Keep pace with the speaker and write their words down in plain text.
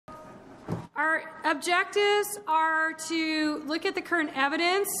Our objectives are to look at the current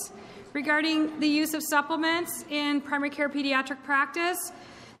evidence regarding the use of supplements in primary care pediatric practice,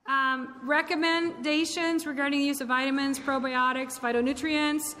 recommendations regarding the use of vitamins, probiotics,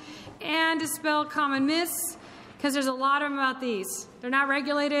 phytonutrients, and dispel common myths, because there's a lot of them about these. They're not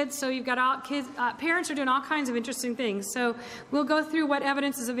regulated, so you've got all kids, parents are doing all kinds of interesting things. So we'll go through what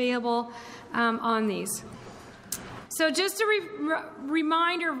evidence is available on these. So just a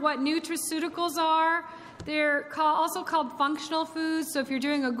reminder of what nutraceuticals are. They're also called functional foods. So if you're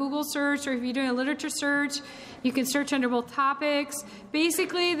doing a Google search or if you're doing a literature search, you can search under both topics.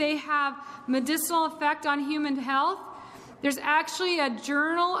 Basically, they have medicinal effect on human health. There's actually a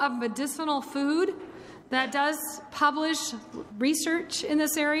Journal of Medicinal Food that does publish research in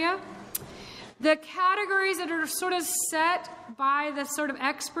this area. The categories that are sort of set by the sort of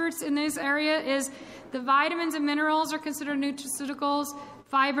experts in this area is the vitamins and minerals are considered nutraceuticals,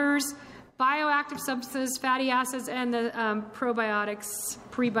 fibers, bioactive substances, fatty acids, and the probiotics,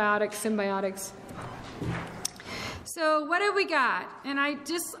 prebiotics, symbiotics. So what have we got? And I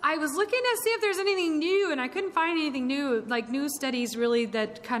was looking to see if there's anything new, and I couldn't find anything new, like new studies really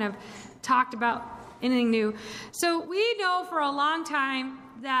that kind of talked about anything new. So we know for a long time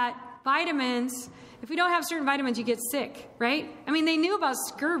that vitamins, if we don't have certain vitamins, you get sick, right? I mean, they knew about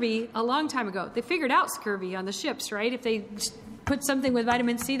scurvy a long time ago. They figured out scurvy on the ships, right? If they put something with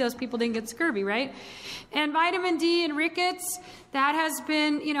vitamin C, those people didn't get scurvy, right? And vitamin D and rickets, that has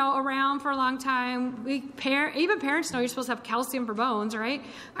been, you know, around for a long time. Even parents know you're supposed to have calcium for bones, right?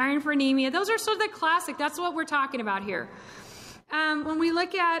 Iron for anemia. Those are sort of the classic. That's what we're talking about here. When we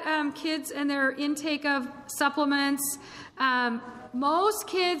look at kids and their intake of supplements, most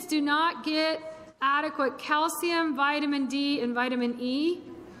kids do not get adequate calcium, vitamin D, and vitamin E.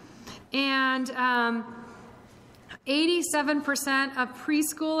 And 87% of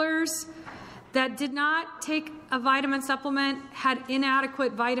preschoolers that did not take a vitamin supplement had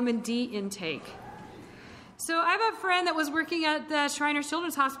inadequate vitamin D intake. So I have a friend that was working at the Shriners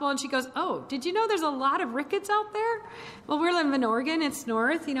Children's Hospital, and she goes, "Oh, did you know there's a lot of rickets out there?" Well, we're living in Oregon, it's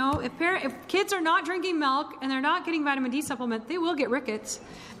north, you know. If kids are not drinking milk and they're not getting vitamin D supplement, they will get rickets.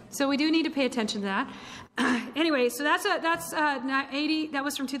 So we do need to pay attention to that. Anyway, so that's 80. That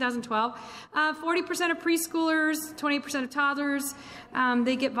was from 2012. 40% of preschoolers, 20% of toddlers,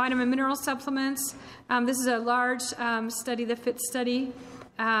 they get vitamin mineral supplements. This is a large study, the FIT study.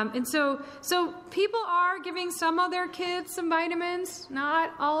 And so people are giving some of their kids some vitamins,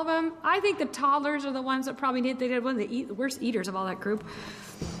 not all of them. I think the toddlers are the ones that probably need. They're one of the worst eaters of all that group.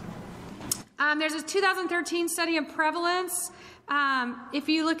 There's a 2013 study of prevalence. If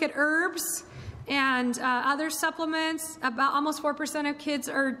you look at herbs and other supplements, about almost 4% of kids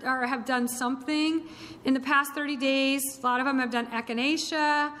have done something in the past 30 days. A lot of them have done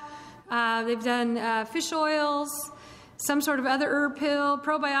echinacea. They've done fish oils, some sort of other herb pill,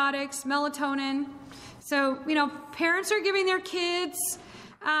 probiotics, melatonin. So, you know, parents are giving their kids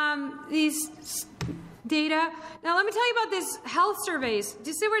these data. Now, let me tell you about this health surveys. Do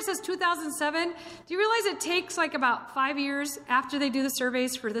you see where it says 2007? Do you realize it takes like about 5 years after they do the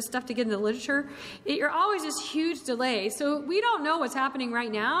surveys for this stuff to get in the literature? You're always this huge delay. So we don't know what's happening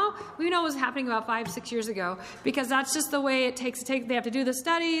right now. We know what's happening about 5, 6 years ago, because that's just the way it takes. They have to do the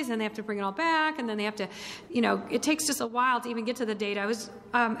studies, and they have to bring it all back, and then they have to, you know, it takes just a while to even get to the data. I was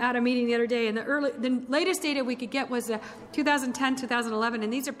at a meeting the other day, and the latest data we could get was 2010, 2011,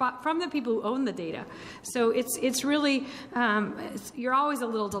 and these are bought from the people who own the data. So it's really, you're always a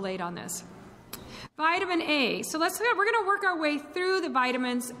little delayed on this. Vitamin A. So we're going to work our way through the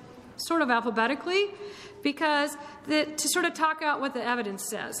vitamins sort of alphabetically, because to sort of talk out what the evidence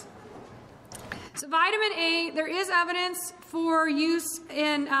says. So vitamin A, there is evidence for use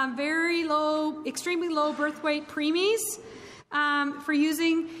in very low, extremely low birth weight preemies for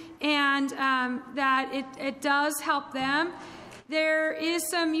using, and that it does help them. There is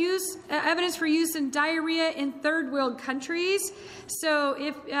some evidence for use in diarrhea in third world countries. So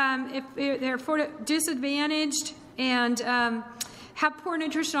if they're disadvantaged and have poor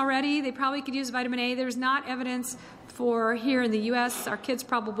nutrition already, they probably could use vitamin A. There's not evidence for here in the U.S. Our kids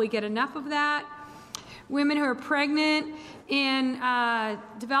probably get enough of that. Women who are pregnant in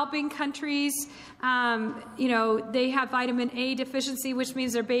developing countries, you know, they have vitamin A deficiency, which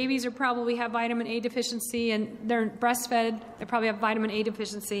means their babies are probably have vitamin A deficiency, and they're breastfed, they probably have vitamin A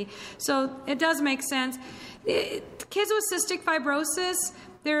deficiency. So it does make sense. Kids with cystic fibrosis,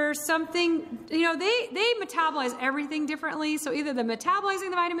 there's something, you know, they metabolize everything differently. So either they're metabolizing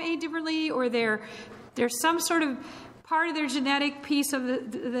the vitamin A differently, or there's some sort of part of their genetic piece of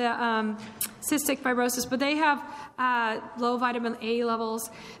the cystic fibrosis, but they have low vitamin A levels.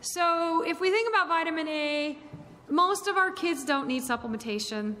 So if we think about vitamin A, most of our kids don't need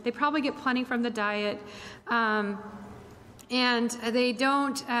supplementation. They probably get plenty from the diet. And they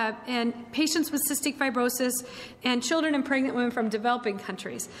don't, and patients with cystic fibrosis and children and pregnant women from developing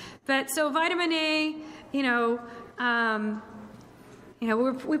countries. But so vitamin A, we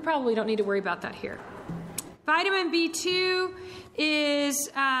probably don't need to worry about that here. Vitamin B2 is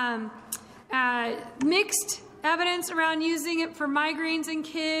mixed evidence around using it for migraines in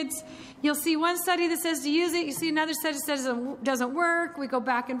kids. You'll see one study that says to use it. You see another study that says it doesn't work. We go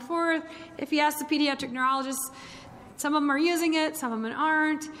back and forth. If you ask the pediatric neurologist, some of them are using it, some of them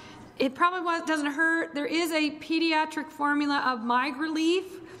aren't. It probably doesn't hurt. There is a pediatric formula of MyRelief,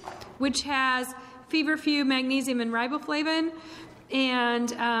 which has feverfew, magnesium, and riboflavin. And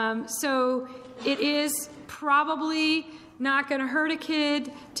so it is probably not going to hurt a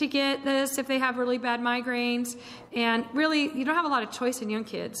kid to get this if they have really bad migraines. And really, you don't have a lot of choice in young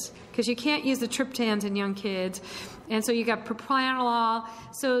kids because you can't use the triptans in young kids. And so you got propranolol.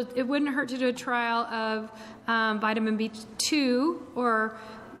 So it wouldn't hurt to do a trial of vitamin B2 or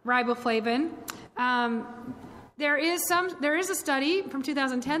riboflavin. There is a study from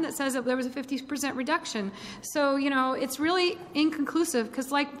 2010 that says that there was a 50% reduction. So, it's really inconclusive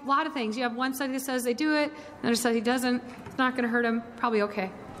because like a lot of things, you have one study that says they do it, another study doesn't. It's not going to hurt them. Probably okay.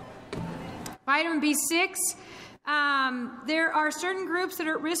 Vitamin B6. There are certain groups that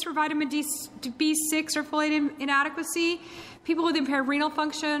are at risk for vitamin B6 or folate inadequacy. People with impaired renal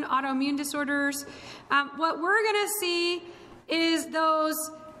function, autoimmune disorders. What we're going to see is those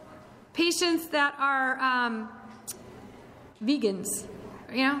patients that are vegans,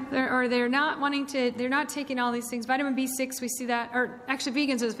 they're not taking all these things. Vitamin B6, we see that, or actually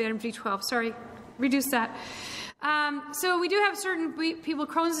vegans is vitamin B12, sorry, reduce that. So we do have certain people,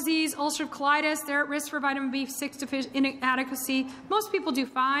 Crohn's disease, ulcerative colitis, they're at risk for vitamin B6 inadequacy. Most people do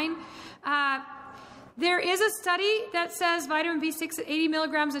fine. There is a study that says vitamin B6 at 80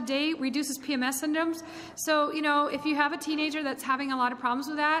 milligrams a day reduces PMS symptoms. So, if you have a teenager that's having a lot of problems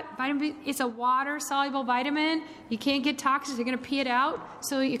with that, vitamin B, it's a water-soluble vitamin. You can't get toxins. You're going to pee it out,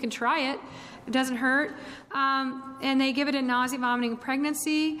 so you can try it. It doesn't hurt. And they give it in nausea, vomiting, and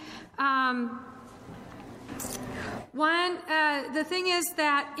pregnancy. The thing is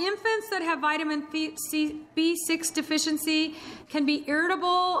that infants that have vitamin B6 deficiency can be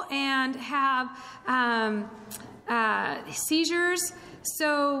irritable and have seizures.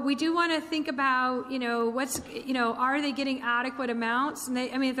 So we do want to think about, are they getting adequate amounts? And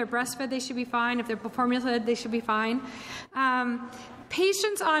if they're breastfed, they should be fine. If they're formula-fed, they should be fine.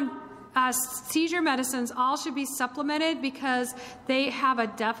 Patients on seizure medicines all should be supplemented because they have a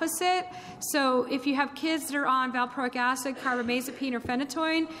deficit. So if you have kids that are on valproic acid, carbamazepine, or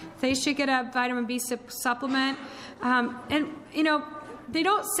phenytoin, they should get a vitamin B6 supplement. They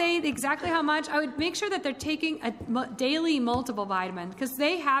don't say exactly how much. I would make sure that they're taking a daily multiple vitamin because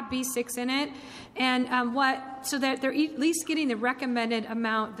they have B6 in it, and so that they're at least getting the recommended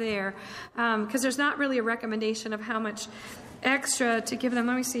amount there, because there's not really a recommendation of how much extra to give them.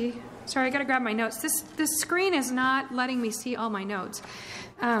 Let me see. Sorry, I got to grab my notes. This screen is not letting me see all my notes.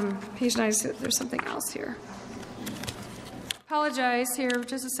 Page 9, there's something else here. Apologize here,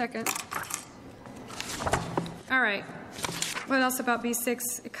 just a second. All right. What else about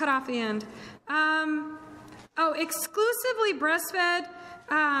B6? It cut off the end. Exclusively breastfed.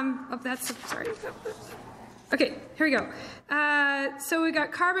 Sorry. Okay, here we go. So we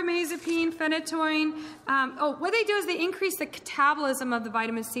got carbamazepine, phenytoin. What they do is they increase the catabolism of the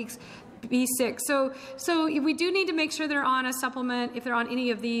vitamin B6. So we do need to make sure they're on a supplement if they're on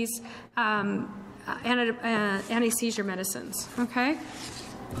any of these anti-seizure medicines. Okay.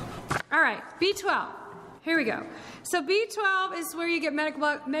 All right, B12. Here we go. So B12 is where you get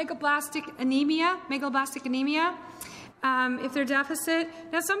megaloblastic anemia. If they're deficit.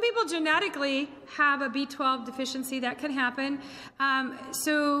 Now, some people genetically have a B12 deficiency. That can happen.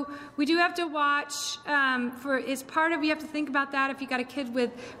 So we do have to watch you have to think about that if you got a kid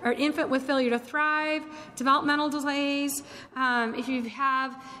or an infant with failure to thrive, developmental delays, if you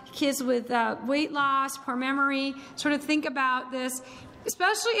have kids with weight loss, poor memory, sort of think about this,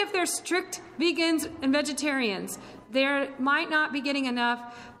 especially if they're strict vegans and vegetarians. they might not be getting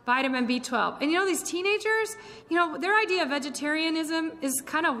enough vitamin B12. And these teenagers, their idea of vegetarianism is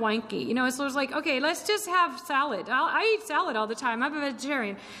kind of wanky. It's like, okay, let's just have salad. I eat salad all the time. I'm a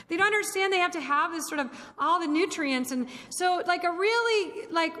vegetarian. They don't understand they have to have this sort of all the nutrients. And so like a really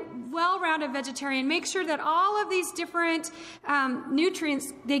well-rounded vegetarian makes sure that all of these different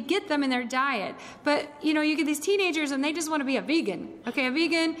nutrients, they get them in their diet. But, you get these teenagers and they just want to be a vegan. Okay, a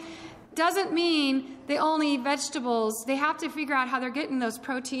vegan doesn't mean they only eat vegetables. They have to figure out how they're getting those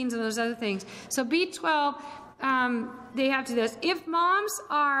proteins and those other things. So B12, they have to do this. If moms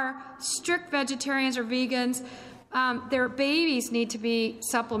are strict vegetarians or vegans, their babies need to be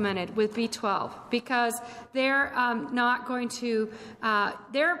supplemented with B12 because they're not going to,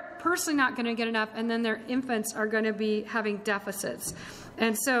 they're personally not going to get enough, and then their infants are going to be having deficits.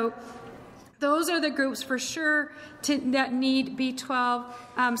 And so those are the groups for sure that need B12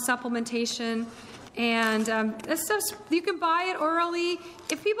 supplementation. And this stuff, you can buy it orally.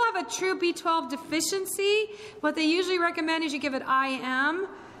 If people have a true B12 deficiency, what they usually recommend is you give it IM,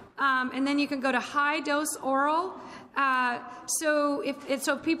 and then you can go to high dose oral. So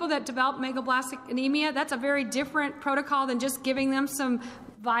people that develop megaloblastic anemia, that's a very different protocol than just giving them some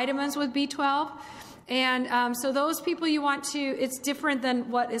vitamins with B12. And so those people you want to, it's different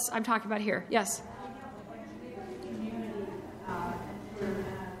than what I'm talking about here. Yes?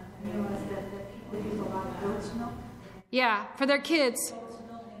 Yeah, for their kids.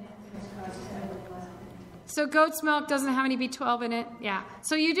 So goat's milk doesn't have any B12 in it. Yeah.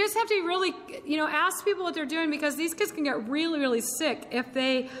 So you just have to really, ask people what they're doing, because these kids can get really, really sick if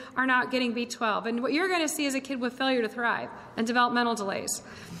they are not getting B12. And what you're going to see is a kid with failure to thrive and developmental delays.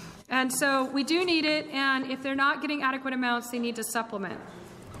 And so we do need it, and if they're not getting adequate amounts, they need to supplement.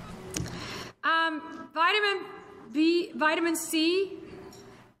 Vitamin C.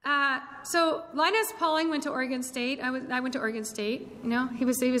 So Linus Pauling went to Oregon State. I went to Oregon State. He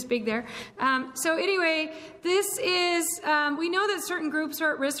was big there. So anyway, this is we know that certain groups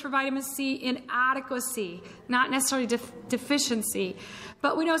are at risk for vitamin C inadequacy, not necessarily deficiency.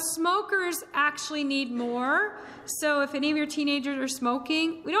 But we know smokers actually need more. So if any of your teenagers are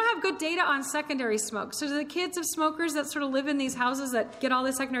smoking, we don't have good data on secondary smoke. So do the kids of smokers that sort of live in these houses that get all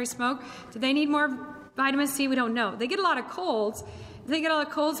this secondary smoke, do they need more vitamin C? We don't know. They get a lot of colds. They get a lot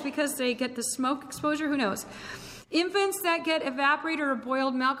of colds because they get the smoke exposure. Who knows? Infants that get evaporated or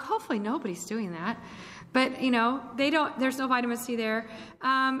boiled milk, hopefully nobody's doing that. But, they don't, there's no vitamin C there.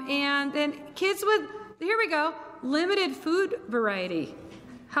 And then kids with, here we go, limited food variety.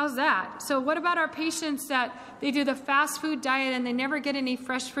 How's that? So what about our patients that they do the fast food diet and they never get any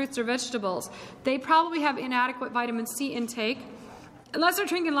fresh fruits or vegetables? They probably have inadequate vitamin C intake, unless they're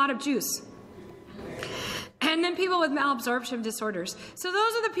drinking a lot of juice. And then people with malabsorption disorders. So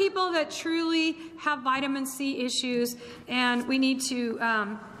those are the people that truly have vitamin C issues, and we need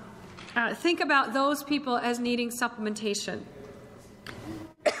to think about those people as needing supplementation.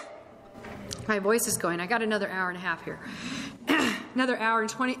 My voice is going. I got another hour and a half here. Another hour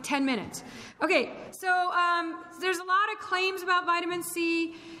and 10 minutes. Okay, so there's a lot of claims about vitamin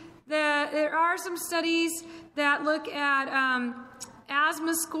C. There are some studies that look at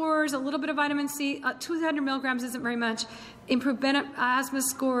asthma scores, a little bit of vitamin C, 200 milligrams isn't very much, improved asthma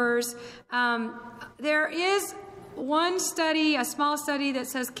scores. There is one study, a small study, that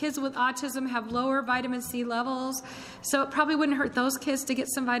says kids with autism have lower vitamin C levels, so it probably wouldn't hurt those kids to get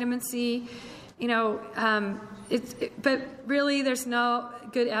some vitamin C. But really there's no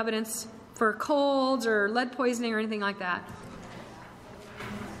good evidence for colds or lead poisoning or anything like that.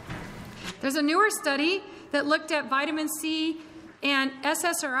 There's a newer study that looked at vitamin C and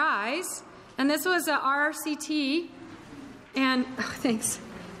SSRIs, and this was a RCT, and, thanks,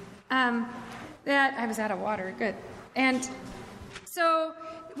 that, I was out of water, good. And so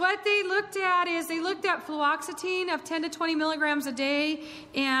what they looked at is they looked at fluoxetine of 10 to 20 milligrams a day,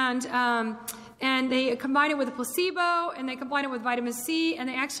 and they combined it with a placebo, and they combined it with vitamin C, and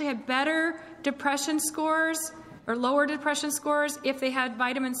they actually had better depression scores, or lower depression scores, if they had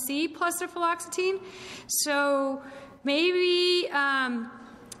vitamin C plus their fluoxetine. So maybe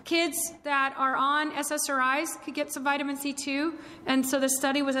kids that are on SSRIs could get some vitamin C too, and so the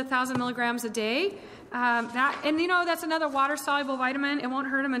study was 1,000 milligrams a day. That's another water-soluble vitamin. It won't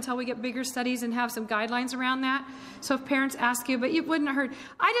hurt them until we get bigger studies and have some guidelines around that. So if parents ask you, but it wouldn't hurt,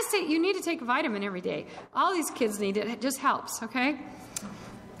 I just say you need to take a vitamin every day. All these kids need it. It just helps, okay?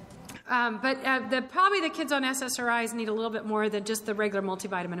 Probably the kids on SSRIs need a little bit more than just the regular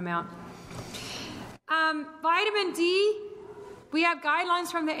multivitamin amount. Vitamin D, we have guidelines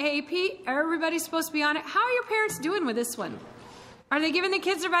from the AAP. Everybody's supposed to be on it. How are your parents doing with this one? Are they giving the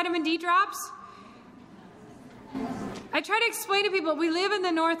kids their vitamin D drops? I try to explain to people, we live in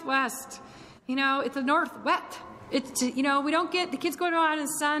the Northwest. You know, it's the North wet. It's, you know, we don't get, the kids go out in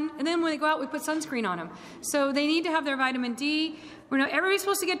the sun, and then when they go out, we put sunscreen on them. So they need to have their vitamin D. Everybody's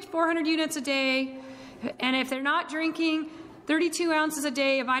supposed to get 400 units a day, and if they're not drinking 32 ounces a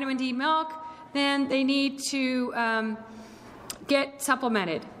day of vitamin D milk, then they need to get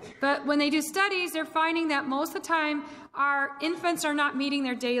supplemented. But when they do studies, they're finding that most of the time our infants are not meeting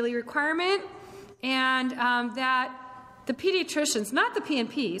their daily requirement, and that the pediatricians, not the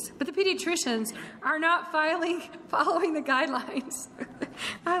PNPs, but the pediatricians are not following the guidelines.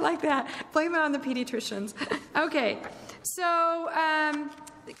 I like that. Blame it on the pediatricians. Okay, so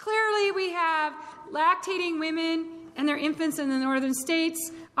clearly we have lactating women and their infants in the northern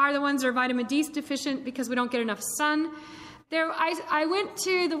states are the ones that are vitamin D deficient because we don't get enough sun. I went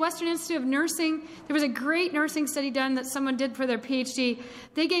to the Western Institute of Nursing. There was a great nursing study done that someone did for their PhD.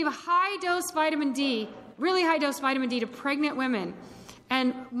 They gave high-dose vitamin D, really high-dose vitamin D to pregnant women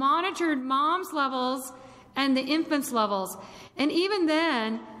and monitored mom's levels and the infant's levels. And even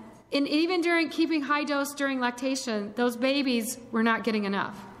then, and even during keeping high dose during lactation, those babies were not getting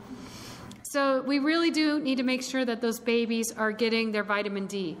enough. So we really do need to make sure that those babies are getting their vitamin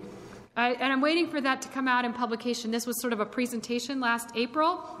D. And I'm waiting for that to come out in publication. This was sort of a presentation last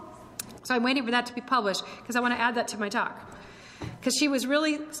April. So I'm waiting for that to be published because I want to add that to my talk. Because she was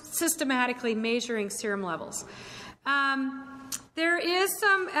really systematically measuring serum levels. There is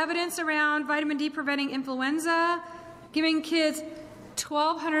some evidence around vitamin D preventing influenza, giving kids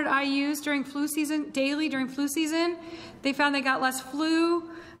 1,200 IUs during flu season, daily during flu season. They found they got less flu.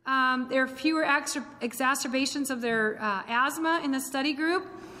 There are fewer exacerbations of their asthma in the study group.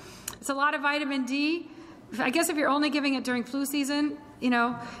 It's a lot of vitamin D. I guess if you're only giving it during flu season, you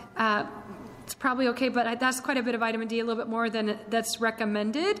know, it's probably okay, but that's quite a bit of vitamin D, a little bit more than that's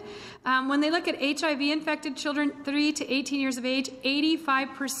recommended. When they look at HIV-infected children 3 to 18 years of age,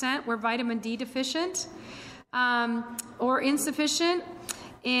 85% were vitamin D deficient or insufficient.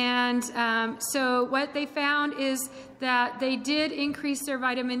 And so what they found is that they did increase their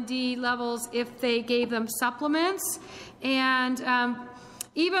vitamin D levels if they gave them supplements. And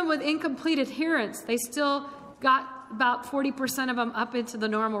even with incomplete adherence, they still got about 40% of them up into the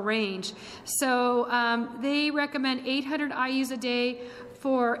normal range. So they recommend 800 IUs a day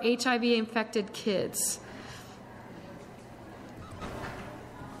for HIV-infected kids.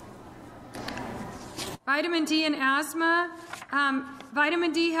 Vitamin D and asthma.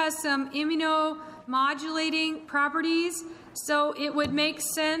 Vitamin D has some immunomodulating properties, so it would make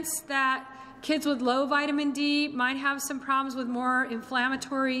sense that kids with low vitamin D might have some problems with more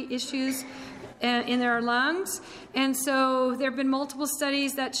inflammatory issues in their lungs. And so there have been multiple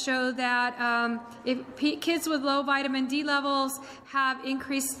studies that show that if kids with low vitamin D levels have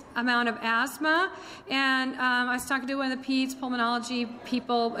increased amount of asthma. And I was talking to one of the peds pulmonology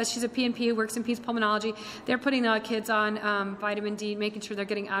people. She's a PNP who works in peds pulmonology. They're putting the kids on vitamin D, making sure they're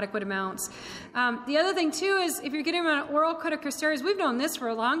getting adequate amounts. The other thing too is if you're getting them on oral corticosteroids, we've known this for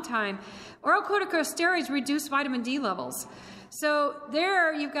a long time. Oral corticosteroids reduce vitamin D levels. So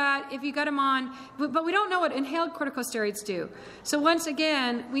there you've got, if you got them on, but we don't know what inhaled corticosteroids do. So once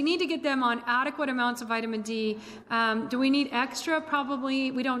again, we need to get them on adequate amounts of vitamin D. Do we need extra?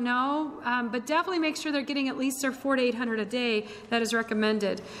 Probably, we don't know, but definitely make sure they're getting at least their 400 to 800 a day that is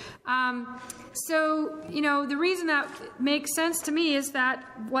recommended. So, you know, the reason that makes sense to me is that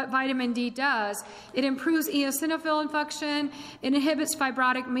what vitamin D does, it improves eosinophil function, it inhibits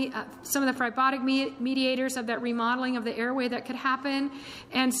fibrotic, some of the fibrotic mediators of that remodeling of the airway that could happen.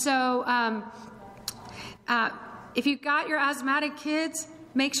 And so if you've got your asthmatic kids,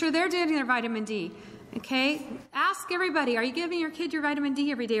 make sure they're getting their vitamin D. Okay, ask everybody, are you giving your kid your vitamin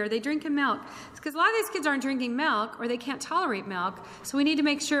D every day? Are they drinking milk? Because a lot of these kids aren't drinking milk or they can't tolerate milk. So we need to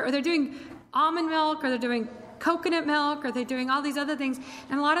make sure, or they're doing almond milk or they're doing coconut milk or they're doing all these other things.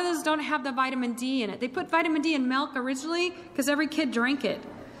 And a lot of those don't have the vitamin D in it. They put vitamin D in milk originally because every kid drank it.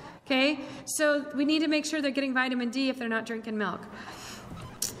 Okay, so we need to make sure they're getting vitamin D if they're not drinking milk.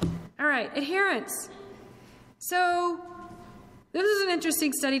 All right, adherence. So this is an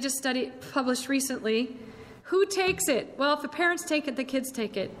interesting study, published recently. Who takes it? Well, if the parents take it, the kids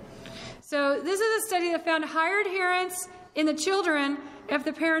take it. So this is a study that found higher adherence in the children if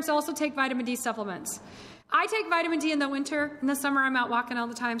the parents also take vitamin D supplements. I take vitamin D in the winter. In the summer, I'm out walking all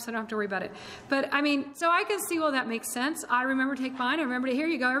the time, so I don't have to worry about it. But, I mean, so I can see, well, that makes sense. I remember to take mine. I remember to, here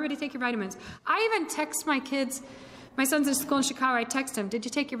you go, everybody take your vitamins. I even text my kids. My son's in school in Chicago. I text him, did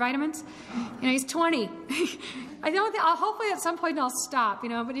you take your vitamins? You know, he's 20. I don't think, hopefully at some point I'll stop, you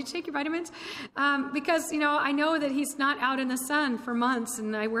know, but did you take your vitamins? Because, you know, I know that he's not out in the sun for months,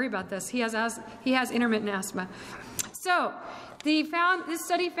 and I worry about this. He has intermittent asthma. So this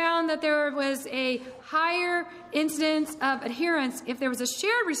study found that there was a higher incidence of adherence if there was a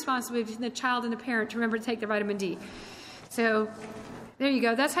shared responsibility between the child and the parent to remember to take their vitamin D. So there you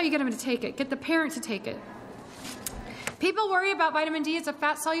go. That's how you get them to take it. Get the parent to take it. People worry about vitamin D. It's a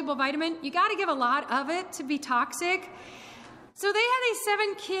fat-soluble vitamin. You got to give a lot of it to be toxic. So they had these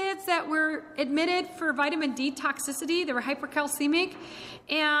 7 kids that were admitted for vitamin D toxicity. They were hypercalcemic.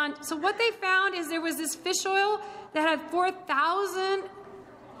 And so what they found is there was this fish oil that had 4,000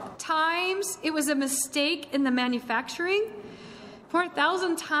 times, it was a mistake in the manufacturing,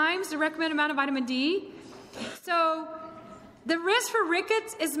 4,000 times the recommended amount of vitamin D. So the risk for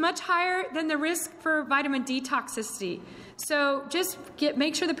rickets is much higher than the risk for vitamin D toxicity. So just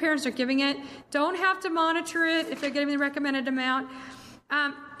make sure the parents are giving it. Don't have to monitor it if they're giving the recommended amount.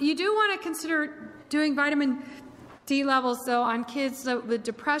 You do want to consider doing vitamin D levels though on kids with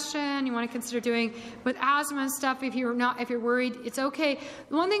depression. You want to consider doing with asthma and stuff if you're worried. It's okay.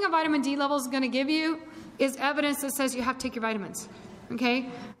 The one thing a vitamin D level is going to give you is evidence that says you have to take your vitamins. Okay?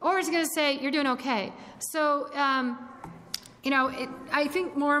 Or it's going to say you're doing okay. So I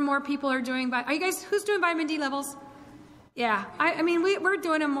think more and more people are doing. Are you guys? Who's doing vitamin D levels? Yeah, I mean, we're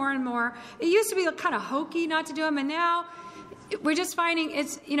doing them more and more. It used to be kind of hokey not to do them, and now we're just finding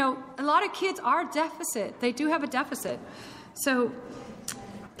it's, a lot of kids are deficit. They do have a deficit. So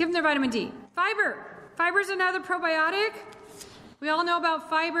give them their vitamin D. Fiber. Fiber is another probiotic. We all know about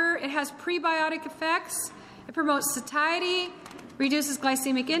fiber. It has prebiotic effects. It promotes satiety, reduces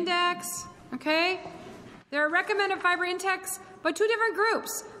glycemic index, okay? There are recommended fiber intakes by 2 different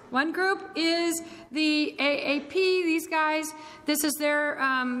groups. One group is the AAP, these guys. This is their,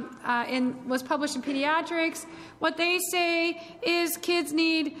 was published in Pediatrics. What they say is kids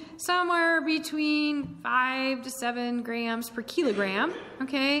need somewhere between 5 to 7 grams per kilogram,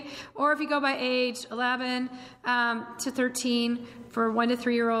 okay? Or if you go by age, 11 to 13 for 1 to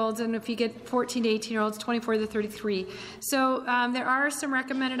 3-year-olds, and if you get 14 to 18-year-olds, 24 to 33. So there are some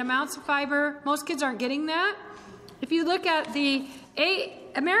recommended amounts of fiber. Most kids aren't getting that. If you look at the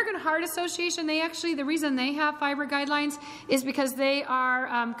American Heart Association, the reason they have fiber guidelines is because they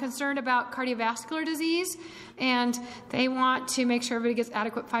are concerned about cardiovascular disease, and they want to make sure everybody gets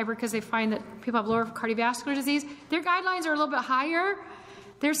adequate fiber because they find that people have lower cardiovascular disease. Their guidelines are a little bit higher.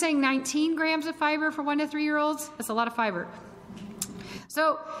 They're saying 19 grams of fiber for 1 to 3-year-olds. That's a lot of fiber.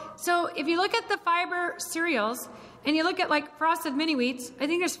 So if you look at the fiber cereals, and you look at like Frosted Mini Wheats, I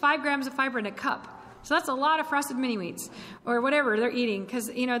think there's 5 grams of fiber in a cup. So that's a lot of Frosted Mini Wheats, or whatever they're eating, because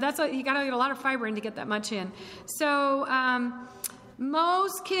you got to get a lot of fiber in to get that much in. So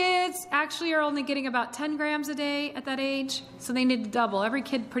most kids actually are only getting about 10 grams a day at that age, so they need to double. Every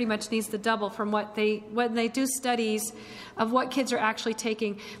kid pretty much needs to double from when they do studies of what kids are actually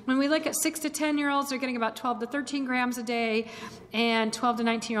taking. When we look at 6 to 10-year-olds, they're getting about 12 to 13 grams a day, and 12 to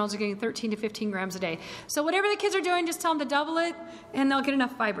 19-year-olds are getting 13 to 15 grams a day. So whatever the kids are doing, just tell them to double it, and they'll get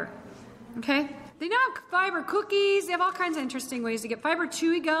enough fiber. Okay? They now have fiber cookies. They have all kinds of interesting ways to get fiber.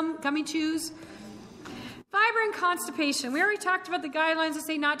 Chewy gummy chews. Fiber and constipation. We already talked about the guidelines that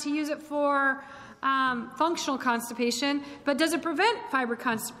say not to use it for functional constipation, but does it prevent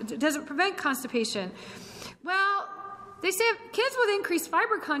constipation? Well, they say kids with increased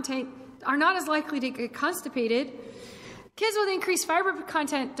fiber content are not as likely to get constipated. Kids with increased fiber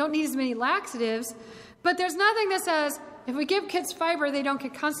content don't need as many laxatives, but there's nothing that says if we give kids fiber, they don't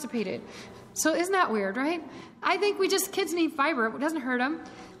get constipated. So isn't that weird, right? I think kids need fiber. It doesn't hurt them.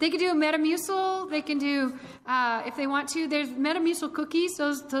 They can do Metamucil. They can do, if they want to, there's Metamucil cookies.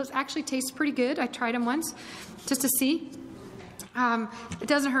 Those actually taste pretty good. I tried them once just to see. It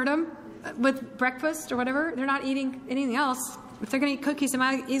doesn't hurt them with breakfast or whatever. They're not eating anything else. If they're going to eat cookies, they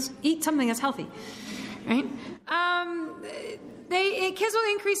might eat something that's healthy, right? Kids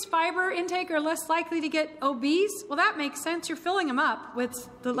with increased fiber intake are less likely to get obese. Well, that makes sense. You're filling them up with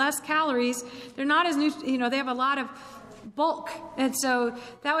the less calories. They're not as they have a lot of bulk, and so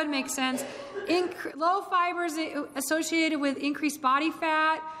that would make sense. Low fiber is associated with increased body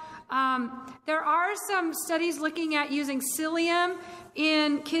fat. There are some studies looking at using psyllium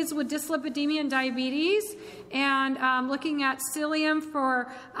in kids with dyslipidemia and diabetes, and looking at psyllium for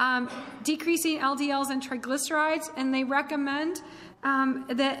decreasing LDLs and triglycerides, and they recommend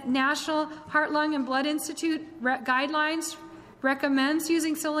the National Heart, Lung, and Blood Institute guidelines recommends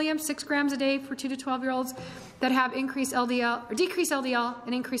using psyllium 6 grams a day for 2 to 12-year-olds that have increased LDL or decreased LDL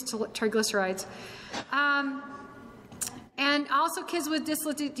and increased triglycerides. And also kids with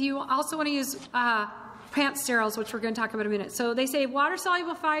dyslipidemia, you also want to use plant sterols, which we're going to talk about in a minute. So they say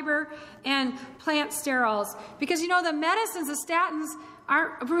water-soluble fiber and plant sterols. Because the medicines, the statins,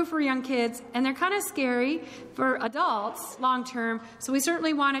 aren't approved for young kids, and they're kind of scary for adults long term. So we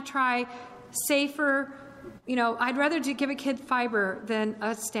certainly want to try safer. You know, I'd rather give a kid fiber than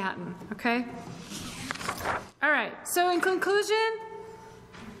a statin, okay? All right, so in conclusion,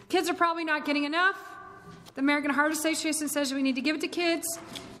 kids are probably not getting enough. The American Heart Association says we need to give it to kids,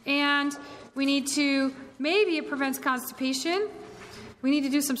 and we need to, maybe it prevents constipation. We need to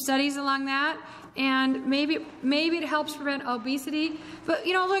do some studies along that, and maybe it helps prevent obesity. But,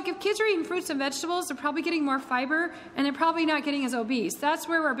 you know, look, if kids are eating fruits and vegetables, they're probably getting more fiber, and they're probably not getting as obese. That's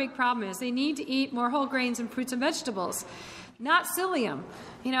where our big problem is. They need to eat more whole grains and fruits and vegetables, not psyllium.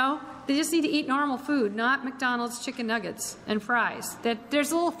 You know, they just need to eat normal food, not McDonald's chicken nuggets and fries.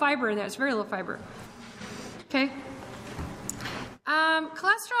 There's a little fiber in there. It's very little fiber. Okay.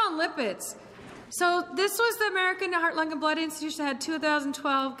 Cholesterol and lipids. So this was the American Heart, Lung, and Blood Institute that had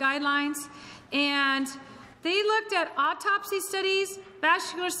 2012 guidelines, and they looked at autopsy studies,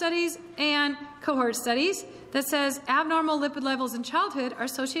 vascular studies, and cohort studies that says abnormal lipid levels in childhood are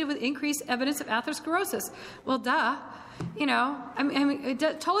associated with increased evidence of atherosclerosis. Well, duh. You know, I mean, it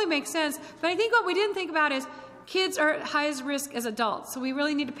totally makes sense. But I think what we didn't think about is kids are at highest risk as adults, so we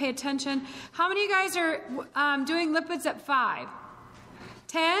really need to pay attention. How many of you guys are doing lipids at 5?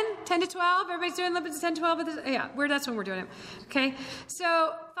 10? 10 to 12? Everybody's doing lipids at 10 to 12? Yeah, that's when we're doing it. Okay?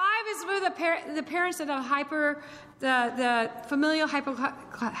 So 5 is where the parents that have the familial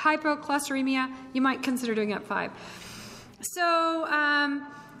hypocholesterolemia, you might consider doing it at 5. So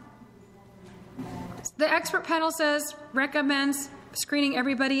the expert panel recommends screening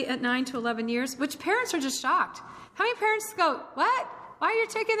everybody at 9 to 11 years, which parents are just shocked. How many parents go, what? Why are you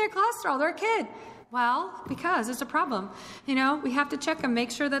checking their cholesterol? They're a kid. Well, because it's a problem. You know, we have to check them,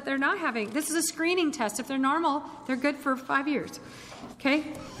 make sure that they're not having. This is a screening test. If they're normal, they're good for 5 years. Okay?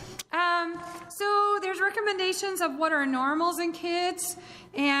 So there's recommendations of what are normals in kids,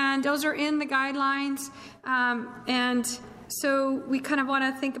 and those are in the guidelines. And so we kind of want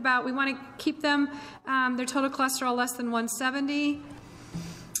to think about, we want to keep them, their total cholesterol less than 170.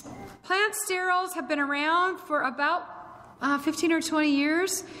 Plant sterols have been around for about 15 or 20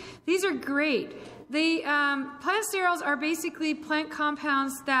 years. These are great. The plant sterols are basically plant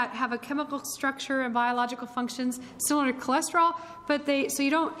compounds that have a chemical structure and biological functions similar to cholesterol, but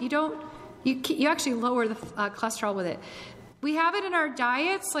you actually lower the cholesterol with it. We have it in our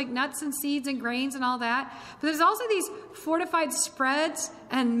diets, like nuts and seeds and grains and all that. But there's also these fortified spreads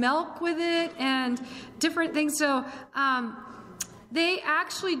and milk with it and different things. So they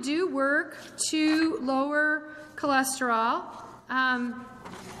actually do work to lower cholesterol.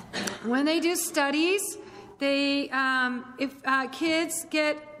 When they do studies, if kids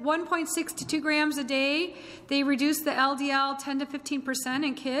get 1.6 to 2 grams a day, they reduce the LDL 10 to 15%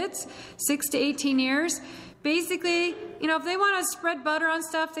 in kids, 6 to 18 years. Basically, you know, if they want to spread butter on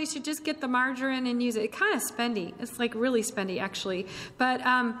stuff, they should just get the margarine and use it. It's kind of spendy. It's like really spendy, actually. But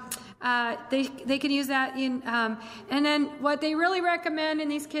they can use that in, and then what they really recommend in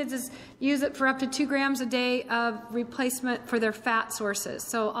these kids is use it for up to 2 grams a day of replacement for their fat sources.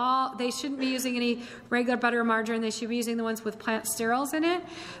 So they shouldn't be using any regular butter or margarine. They should be using the ones with plant sterols in it,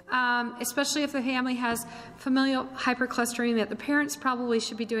 especially if the family has familial hypercholesterolemia. The parents probably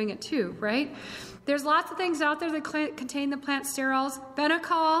should be doing it too, right? There's lots of things out there that contain the plant sterols.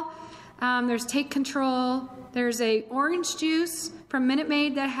 Benecol, there's Take Control, there's a orange juice from Minute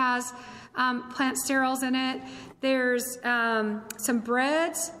Maid that has plant sterols in it. There's some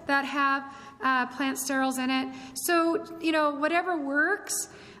breads that have plant sterols in it. So, you know, whatever works.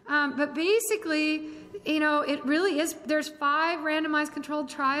 But basically, you know, it really is, there's 5 randomized controlled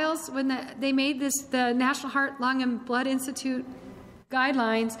trials when they made the National Heart, Lung, and Blood Institute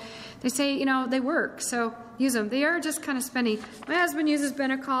guidelines. They say, you know, they work, so use them. They are just kind of spendy. My husband uses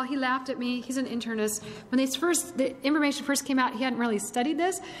Benecol. He laughed at me. He's an internist. When the information first came out, he hadn't really studied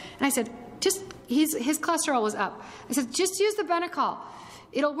this, and I said, his cholesterol was up. I said, just use the Benecol.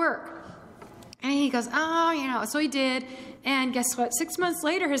 It'll work. And he goes, oh, you know, so he did. And guess what? 6 months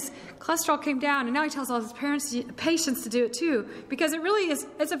later, his cholesterol came down, and now he tells all his patients to do it too, because it really is,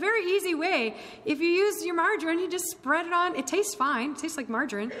 it's a very easy way. If you use your margarine, you just spread it on. It tastes fine. It tastes like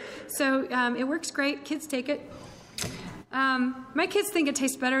margarine. So it works great. Kids take it. My kids think it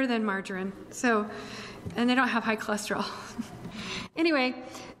tastes better than margarine, and they don't have high cholesterol. Anyway,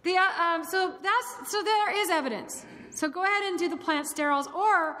 so there is evidence. So go ahead and do the plant sterols,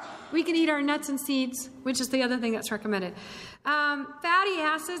 or we can eat our nuts and seeds, which is the other thing that's recommended. Fatty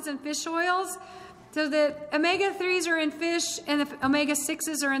acids and fish oils. So the omega-3s are in fish, and the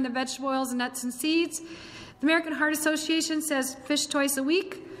omega-6s are in the vegetable oils and nuts and seeds. The American Heart Association says fish twice a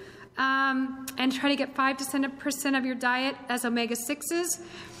week. and try to get 5 to 10% of your diet as omega-6s.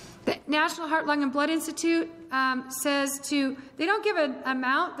 The National Heart, Lung, and Blood Institute says they don't give an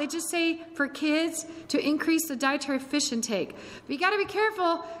amount, they just say for kids to increase the dietary fish intake. But you got to be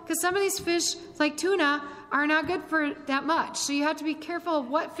careful because some of these fish, like tuna, are not good for that much. So you have to be careful of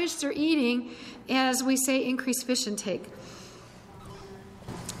what fish they're eating as we say increase fish intake.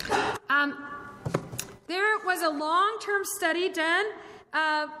 There was a long-term study done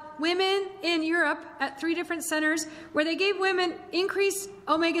of women in Europe at 3 different centers where they gave women increased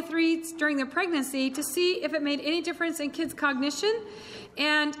omega-3s during their pregnancy to see if it made any difference in kids' cognition,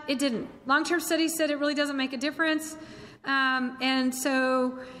 and it didn't. Long-term studies said it really doesn't make a difference, and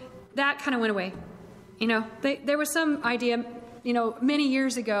so that kind of went away. You know, there was some idea, you know, many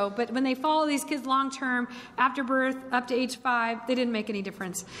years ago, but when they follow these kids long-term after birth up to age 5, they didn't make any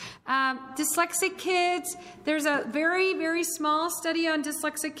difference. Dyslexic kids, there's a very, very small study on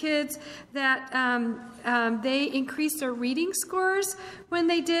dyslexic kids that they increased their reading scores when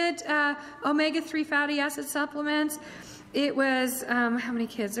they did omega-3 fatty acid supplements. It was, how many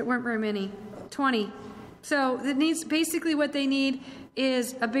kids? There weren't very many, 20. So it needs, basically what they need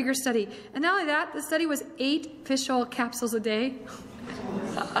is a bigger study. And not only that, the study was 8 fish oil capsules a day.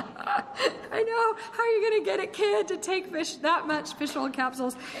 I know, how are you going to get a kid to take that much fish oil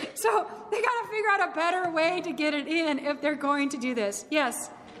capsules? So they got to figure out a better way to get it in if they're going to do this. Yes?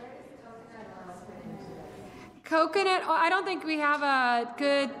 Coconut oil, I don't think we have a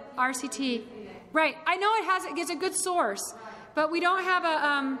good RCT. Right, I know it's a good source, but we don't have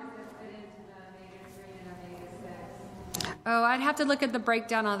a... Oh, I'd have to look at the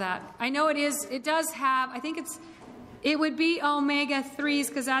breakdown of that. I know it does have, I think it would be omega-3s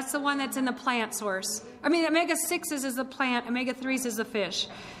because that's the one that's in the plant source. I mean, omega-6s is the plant, omega-3s is the fish.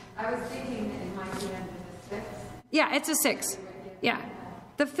 I was thinking it might be under the 6. Yeah, it's a 6. Yeah.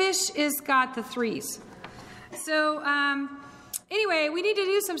 The fish is got the 3s. So, anyway, we need to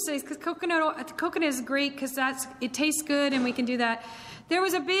do some studies because coconut is great because it tastes good and we can do that. There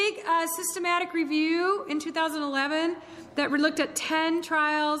was a big systematic review in 2011 that looked at 10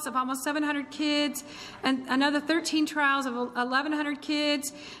 trials of almost 700 kids and another 13 trials of 1,100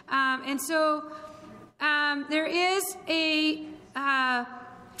 kids. And so there is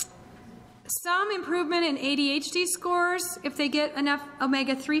some improvement in ADHD scores if they get enough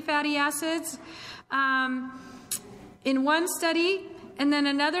omega-3 fatty acids in one study. And then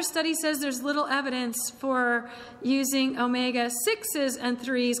another study says there's little evidence for using omega-6s and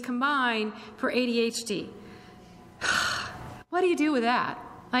 3s combined for ADHD. What do you do with that?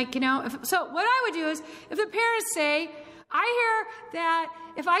 Like, you know, so what I would do is, if the parents say, I hear that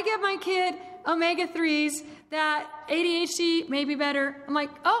if I give my kid omega-3s, that ADHD may be better. I'm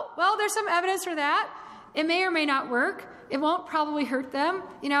like, oh, well, there's some evidence for that. It may or may not work. It won't probably hurt them,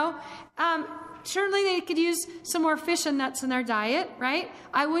 you know. Certainly they could use some more fish and nuts in their diet, right?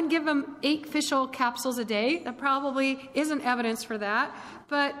 I wouldn't give them 8 fish oil capsules a day. That probably isn't evidence for that.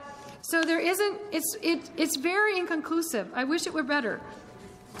 But so there isn't, it's very inconclusive. I wish it were better.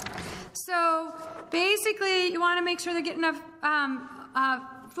 So basically you want to make sure they get enough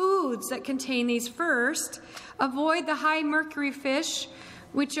foods that contain these first. Avoid the high mercury fish,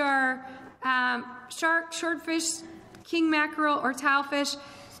 which are shark, swordfish, king mackerel, or tilefish.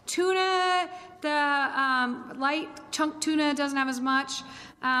 Tuna, the light chunk tuna doesn't have as much.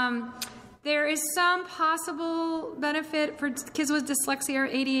 There is some possible benefit for kids with dyslexia or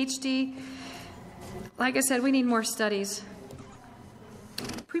ADHD. Like I said, we need more studies.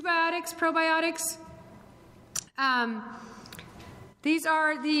 Prebiotics, probiotics. These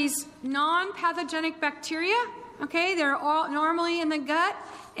are these non-pathogenic bacteria. Okay, they're all normally in the gut,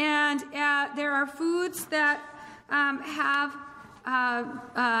 and there are foods that have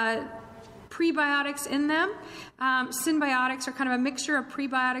prebiotics in them. Symbiotics are kind of a mixture of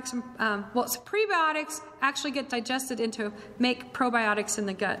prebiotics and, prebiotics actually get digested into make probiotics in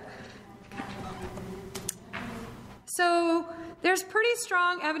the gut. So there's pretty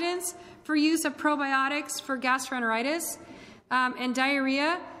strong evidence for use of probiotics for gastroenteritis and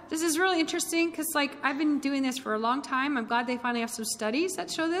diarrhea. This is really interesting because, like, I've been doing this for a long time. I'm glad they finally have some studies that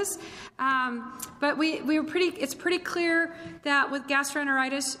show this. But it's pretty clear that with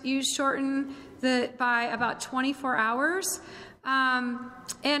gastroenteritis, you shorten by about 24 hours.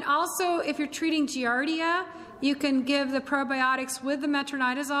 And also, if you're treating giardia, you can give the probiotics with the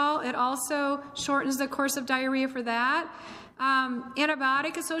metronidazole. It also shortens the course of diarrhea for that.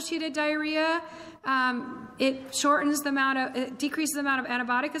 Antibiotic-associated diarrhea, it decreases the amount of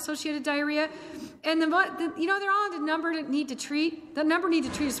antibiotic-associated diarrhea. And you know, they're all the number need to treat. The number need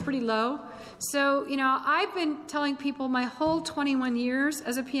to treat is pretty low. So, you know, I've been telling people my whole 21 years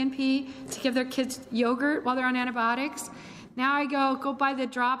as a PNP to give their kids yogurt while they're on antibiotics. Now I go buy the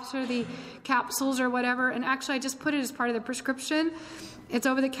drops or the capsules or whatever, and actually I just put it as part of the prescription. It's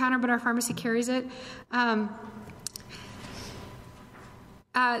over the counter, but our pharmacy carries it.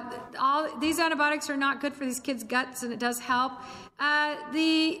 All these antibiotics are not good for these kids' guts, and it does help.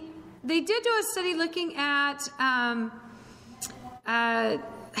 They did do a study looking at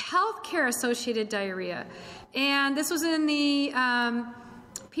healthcare-associated diarrhea, and this was in the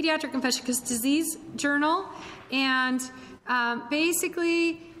Pediatric Infectious Disease Journal, and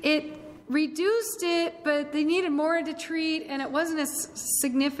basically it reduced it, but they needed more to treat, and it wasn't as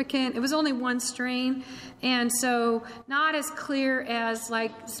significant. It was only one strain, and so not as clear as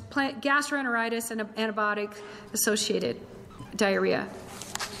like gastroenteritis and antibiotic-associated diarrhea.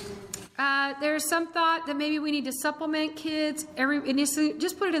 There's some thought that maybe we need to supplement kids.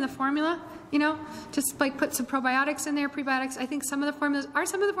 Just put it in the formula, you know, just like put some probiotics in there, prebiotics. I think some of the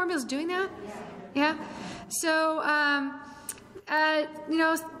formulas doing that? Yeah. So, you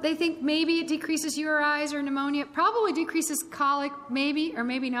know, they think maybe it decreases URIs or pneumonia. Probably decreases colic, maybe, or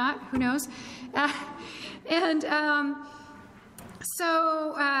maybe not. Who knows?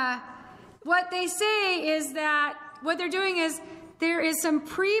 What they say is that what they're doing is there is some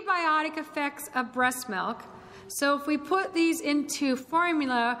prebiotic effects of breast milk. So if we put these into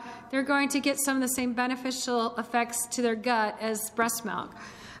formula, they're going to get some of the same beneficial effects to their gut as breast milk.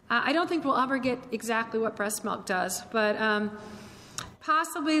 I don't think we'll ever get exactly what breast milk does, but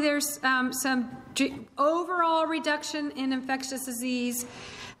possibly there's some overall reduction in infectious disease.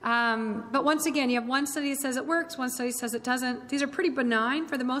 But once again, you have one study that says it works, one study says it doesn't. These are pretty benign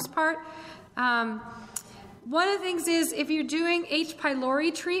for the most part. One of the things is if you're doing H.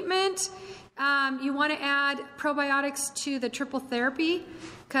 pylori treatment, you want to add probiotics to the triple therapy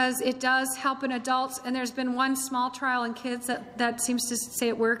because it does help in adults, and there's been one small trial in kids that seems to say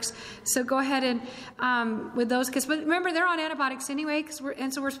it works. So go ahead and with those kids, but remember they're on antibiotics anyway, so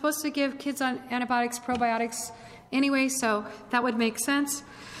we're supposed to give kids on antibiotics, probiotics anyway, so that would make sense.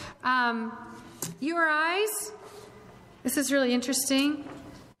 URIs, this is really interesting.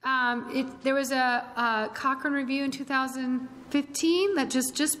 There was a Cochrane review in 2015 that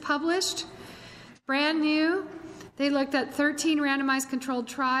just published, brand new. They looked at 13 randomized controlled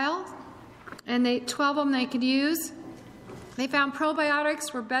trials, and 12 of them they could use. They found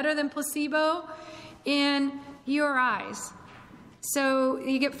probiotics were better than placebo in URIs. So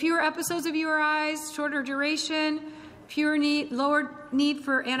you get fewer episodes of URIs, shorter duration, lower need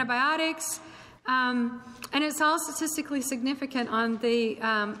for antibiotics. And it's all statistically significant on the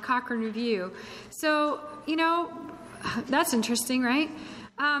Cochrane review. So, you know, that's interesting, right?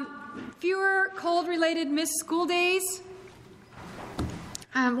 Fewer cold-related missed school days.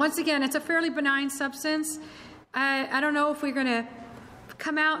 Once again, it's a fairly benign substance. I don't know if we're going to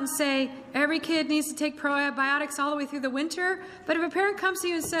come out and say every kid needs to take probiotics all the way through the winter, but if a parent comes to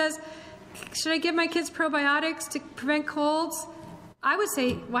you and says, should I give my kids probiotics to prevent colds? I would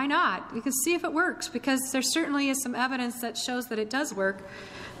say, why not? We can see if it works, because there certainly is some evidence that shows that it does work.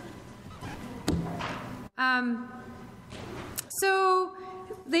 So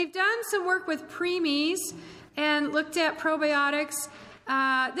they've done some work with preemies and looked at probiotics.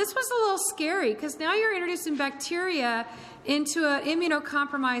 This was a little scary, because now you're introducing bacteria into an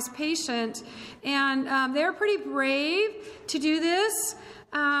immunocompromised patient, and they're pretty brave to do this.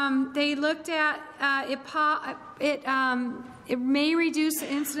 They looked at it may reduce the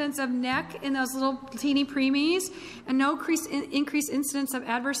incidence of NEC in those little teeny preemies and no increased incidence of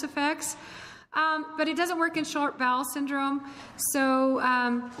adverse effects. But it doesn't work in short bowel syndrome. So,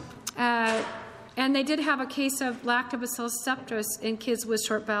 and they did have a case of lactobacillus sepsis in kids with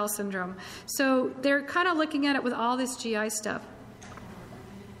short bowel syndrome. So they're kind of looking at it with all this GI stuff.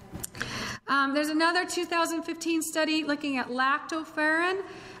 There's another 2015 study looking at lactoferrin,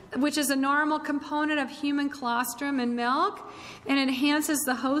 which is a normal component of human colostrum in milk, and enhances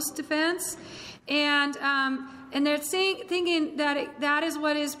the host defense. And they're thinking that that is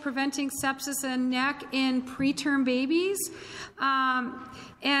what is preventing sepsis and NEC in preterm babies.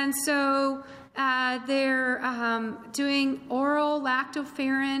 And so they're doing oral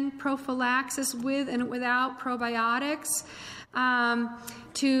lactoferrin prophylaxis with and without probiotics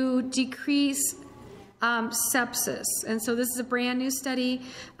to decrease sepsis. And so this is a brand new study.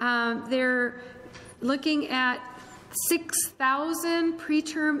 They're looking at 6,000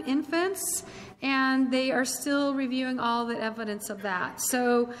 preterm infants and they are still reviewing all the evidence of that.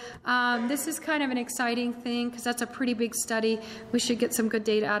 So this is kind of an exciting thing because that's a pretty big study. We should get some good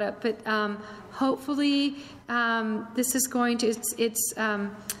data out of it. But hopefully this is going to,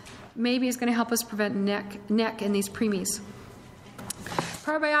 maybe it's going to help us prevent neck in these preemies.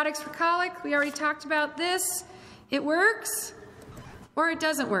 Probiotics for colic, we already talked about this. It works or it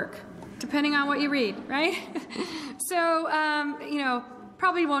doesn't work, depending on what you read, right? So, you know,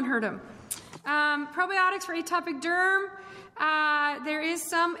 probably won't hurt them. Probiotics for atopic derm. There is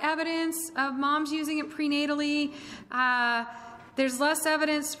some evidence of moms using it prenatally. There's less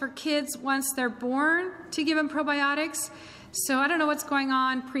evidence for kids once they're born to give them probiotics. So I don't know what's going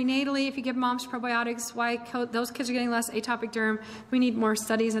on prenatally. If you give moms probiotics, why those kids are getting less atopic derm. We need more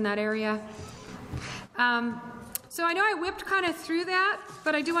studies in that area. So I know I whipped kind of through that,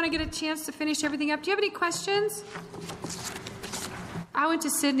 but I do want to get a chance to finish everything up. Do you have any questions? I went to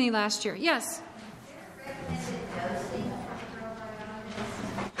Sydney last year. Yes?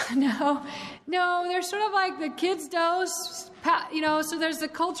 No, they're sort of like the kids dose, you know, so there's the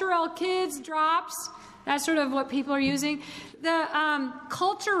Culturel kids drops. That's sort of what people are using. The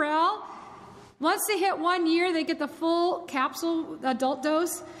Culturel, once they hit 1 year, they get the full capsule adult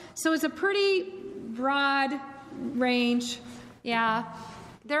dose. So it's a pretty broad range. Yeah.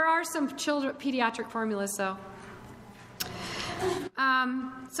 There are some pediatric formulas, though.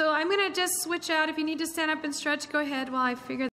 So I'm going to just switch out. If you need to stand up and stretch, go ahead while I figure